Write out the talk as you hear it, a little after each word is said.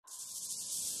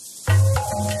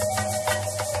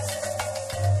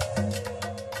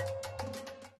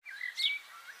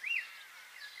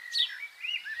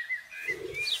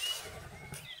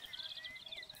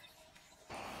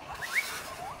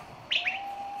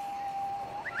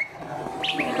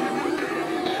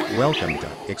Welcome to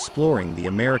Exploring the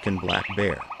American Black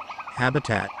Bear: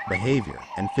 Habitat, Behavior,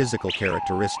 and Physical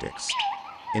Characteristics.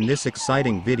 In this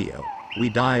exciting video, we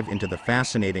dive into the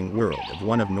fascinating world of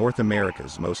one of North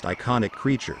America's most iconic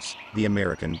creatures, the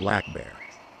American black bear.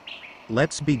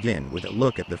 Let's begin with a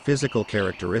look at the physical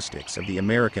characteristics of the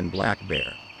American black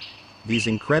bear. These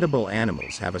incredible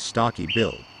animals have a stocky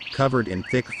build, covered in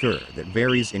thick fur that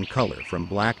varies in color from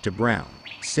black to brown,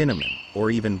 cinnamon,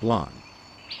 or even blonde.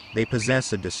 They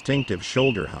possess a distinctive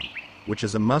shoulder hump, which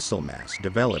is a muscle mass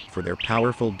developed for their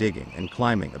powerful digging and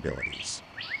climbing abilities.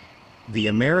 The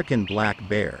American black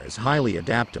bear is highly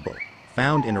adaptable,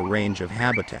 found in a range of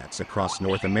habitats across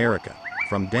North America,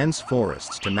 from dense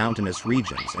forests to mountainous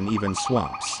regions and even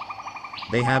swamps.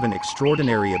 They have an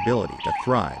extraordinary ability to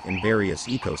thrive in various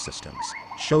ecosystems,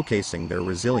 showcasing their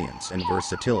resilience and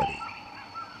versatility.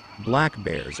 Black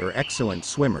bears are excellent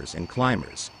swimmers and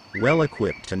climbers, well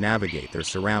equipped to navigate their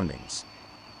surroundings.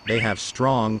 They have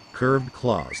strong, curved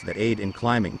claws that aid in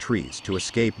climbing trees to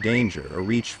escape danger or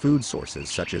reach food sources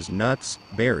such as nuts,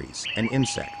 berries, and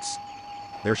insects.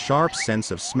 Their sharp sense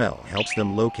of smell helps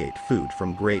them locate food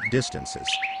from great distances,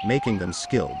 making them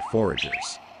skilled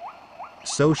foragers.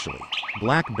 Socially,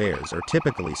 black bears are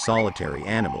typically solitary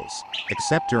animals,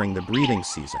 except during the breeding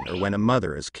season or when a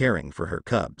mother is caring for her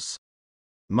cubs.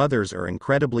 Mothers are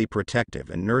incredibly protective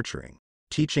and nurturing,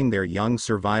 teaching their young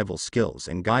survival skills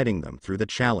and guiding them through the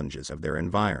challenges of their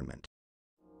environment.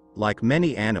 Like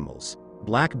many animals,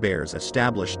 black bears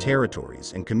establish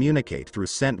territories and communicate through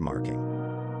scent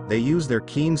marking. They use their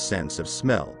keen sense of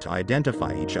smell to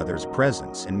identify each other's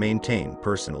presence and maintain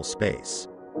personal space.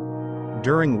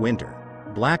 During winter,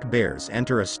 black bears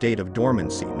enter a state of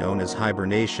dormancy known as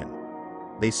hibernation.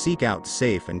 They seek out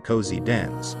safe and cozy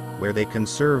dens, where they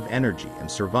conserve energy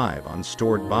and survive on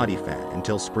stored body fat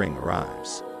until spring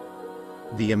arrives.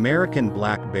 The American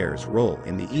black bear's role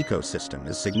in the ecosystem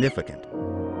is significant.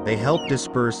 They help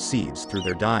disperse seeds through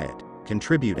their diet,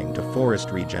 contributing to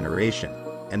forest regeneration,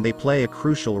 and they play a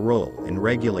crucial role in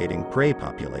regulating prey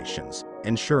populations,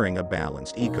 ensuring a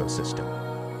balanced ecosystem.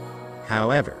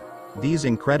 However, these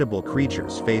incredible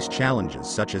creatures face challenges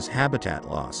such as habitat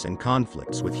loss and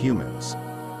conflicts with humans.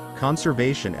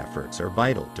 Conservation efforts are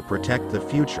vital to protect the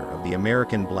future of the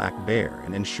American black bear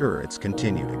and ensure its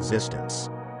continued existence.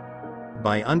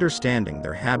 By understanding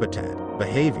their habitat,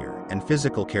 behavior, and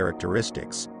physical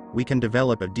characteristics, we can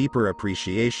develop a deeper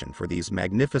appreciation for these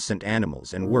magnificent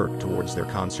animals and work towards their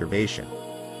conservation.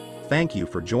 Thank you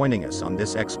for joining us on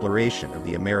this exploration of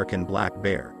the American black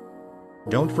bear.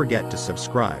 Don't forget to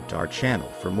subscribe to our channel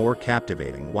for more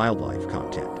captivating wildlife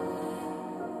content.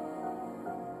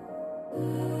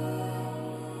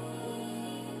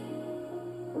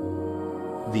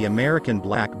 The American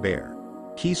black bear: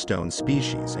 keystone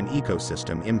species and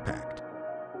ecosystem impact.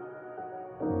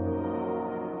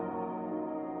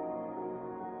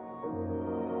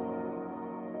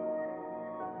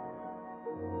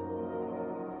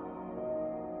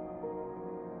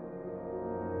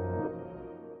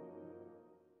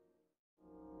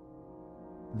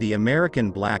 The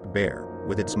American black bear,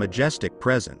 with its majestic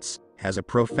presence, has a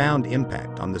profound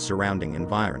impact on the surrounding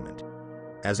environment.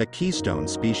 As a keystone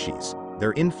species,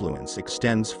 their influence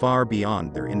extends far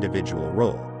beyond their individual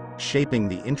role, shaping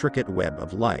the intricate web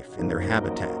of life in their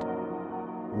habitat.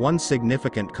 One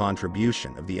significant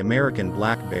contribution of the American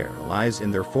black bear lies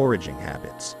in their foraging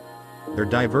habits. Their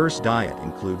diverse diet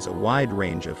includes a wide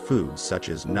range of foods such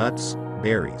as nuts,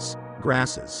 berries,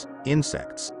 grasses,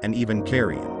 insects, and even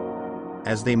carrion.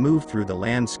 As they move through the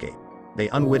landscape, they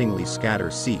unwittingly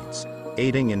scatter seeds,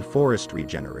 aiding in forest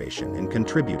regeneration and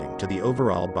contributing to the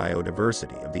overall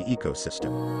biodiversity of the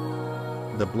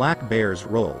ecosystem. The black bear's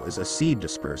role as a seed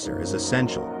disperser is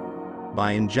essential.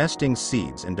 By ingesting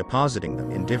seeds and depositing them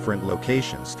in different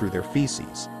locations through their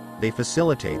feces, they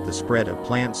facilitate the spread of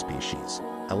plant species,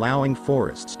 allowing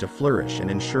forests to flourish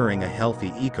and ensuring a healthy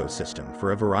ecosystem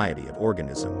for a variety of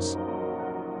organisms.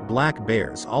 Black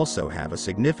bears also have a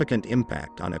significant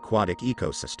impact on aquatic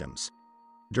ecosystems.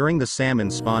 During the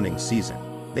salmon spawning season,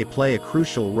 they play a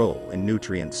crucial role in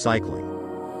nutrient cycling.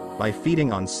 By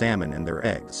feeding on salmon and their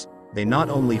eggs, they not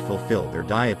only fulfill their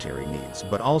dietary needs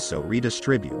but also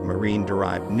redistribute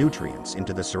marine-derived nutrients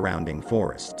into the surrounding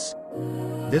forests.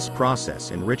 This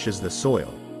process enriches the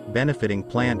soil, benefiting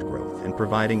plant growth and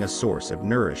providing a source of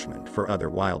nourishment for other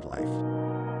wildlife.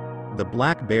 The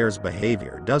black bear's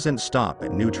behavior doesn't stop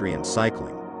at nutrient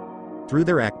cycling. Through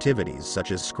their activities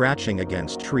such as scratching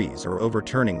against trees or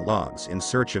overturning logs in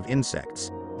search of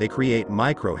insects, they create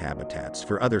microhabitats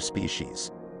for other species.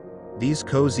 These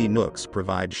cozy nooks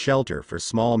provide shelter for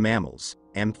small mammals,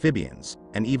 amphibians,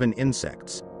 and even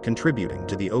insects, contributing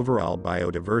to the overall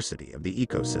biodiversity of the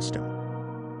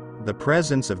ecosystem. The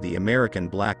presence of the American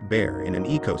black bear in an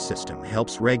ecosystem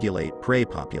helps regulate prey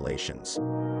populations.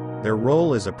 Their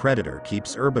role as a predator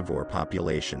keeps herbivore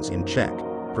populations in check,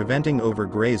 preventing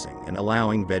overgrazing and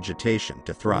allowing vegetation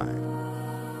to thrive.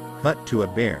 Cut to a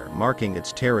bear marking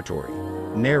its territory.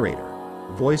 Narrator.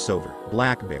 Voiceover.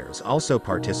 Black bears also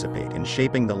participate in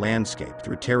shaping the landscape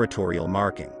through territorial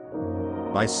marking.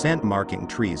 By scent marking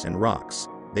trees and rocks,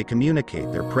 they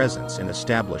communicate their presence and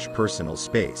establish personal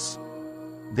space.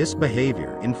 This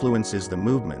behavior influences the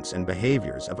movements and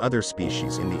behaviors of other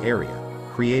species in the area,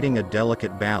 creating a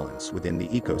delicate balance within the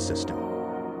ecosystem.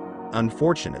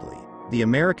 Unfortunately, the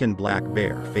American black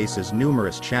bear faces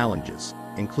numerous challenges,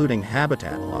 including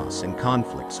habitat loss and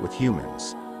conflicts with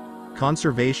humans.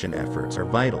 Conservation efforts are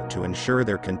vital to ensure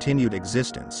their continued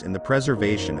existence in the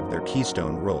preservation of their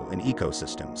keystone role in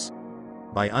ecosystems.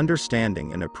 By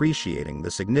understanding and appreciating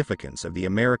the significance of the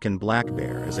American black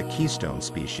bear as a keystone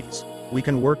species, we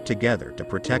can work together to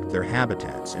protect their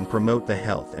habitats and promote the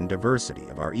health and diversity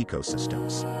of our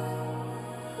ecosystems.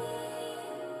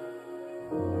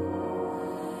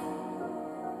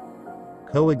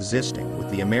 Coexisting with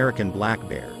the American black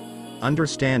bear.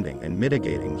 Understanding and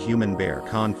mitigating human-bear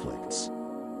conflicts.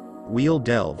 We'll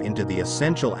delve into the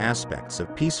essential aspects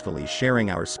of peacefully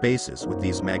sharing our spaces with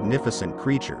these magnificent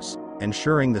creatures,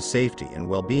 ensuring the safety and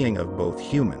well-being of both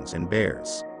humans and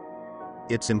bears.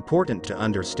 It's important to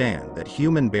understand that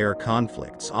human-bear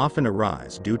conflicts often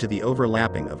arise due to the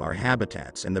overlapping of our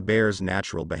habitats and the bear's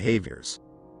natural behaviors.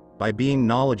 By being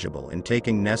knowledgeable and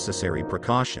taking necessary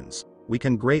precautions, we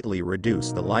can greatly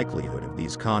reduce the likelihood of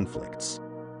these conflicts.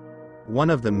 One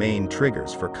of the main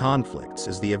triggers for conflicts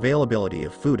is the availability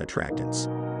of food attractants.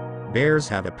 Bears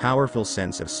have a powerful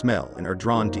sense of smell and are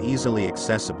drawn to easily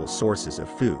accessible sources of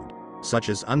food, such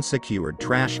as unsecured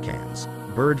trash cans,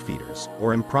 bird feeders,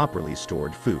 or improperly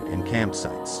stored food in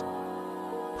campsites.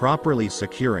 Properly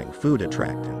securing food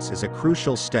attractants is a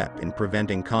crucial step in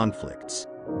preventing conflicts.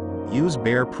 Use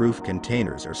bear-proof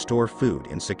containers or store food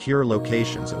in secure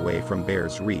locations away from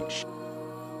bears' reach.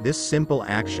 This simple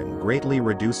action greatly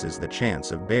reduces the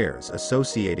chance of bears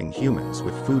associating humans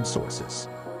with food sources.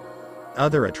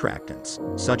 Other attractants,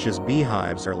 such as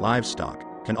beehives or livestock,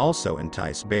 can also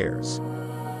entice bears.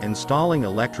 Installing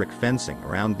electric fencing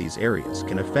around these areas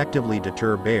can effectively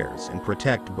deter bears and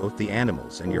protect both the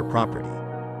animals and your property.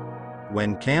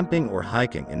 When camping or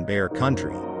hiking in bear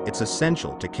country, it's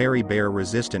essential to carry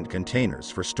bear-resistant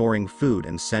containers for storing food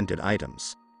and scented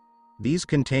items. These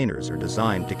containers are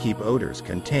designed to keep odors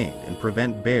contained and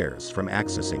prevent bears from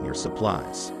accessing your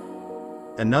supplies.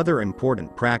 Another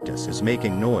important practice is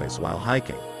making noise while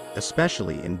hiking,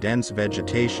 especially in dense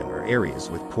vegetation or areas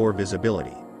with poor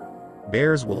visibility.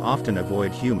 Bears will often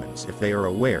avoid humans if they are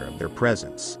aware of their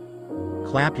presence.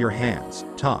 Clap your hands,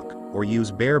 talk, or use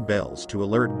bear bells to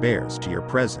alert bears to your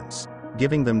presence,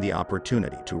 giving them the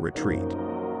opportunity to retreat.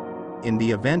 In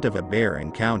the event of a bear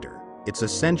encounter, it's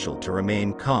essential to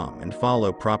remain calm and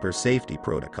follow proper safety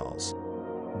protocols.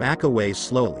 Back away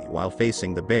slowly while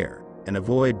facing the bear, and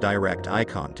avoid direct eye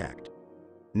contact.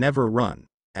 Never run,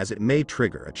 as it may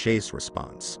trigger a chase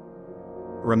response.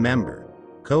 Remember,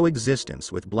 coexistence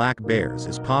with black bears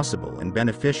is possible and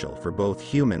beneficial for both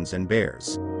humans and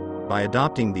bears. By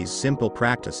adopting these simple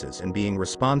practices and being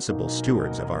responsible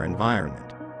stewards of our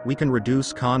environment, we can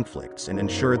reduce conflicts and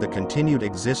ensure the continued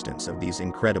existence of these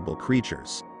incredible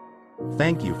creatures.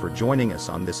 Thank you for joining us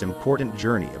on this important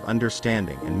journey of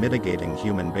understanding and mitigating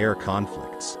human-bear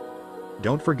conflicts.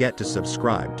 Don't forget to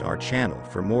subscribe to our channel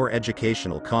for more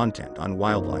educational content on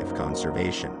wildlife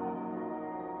conservation.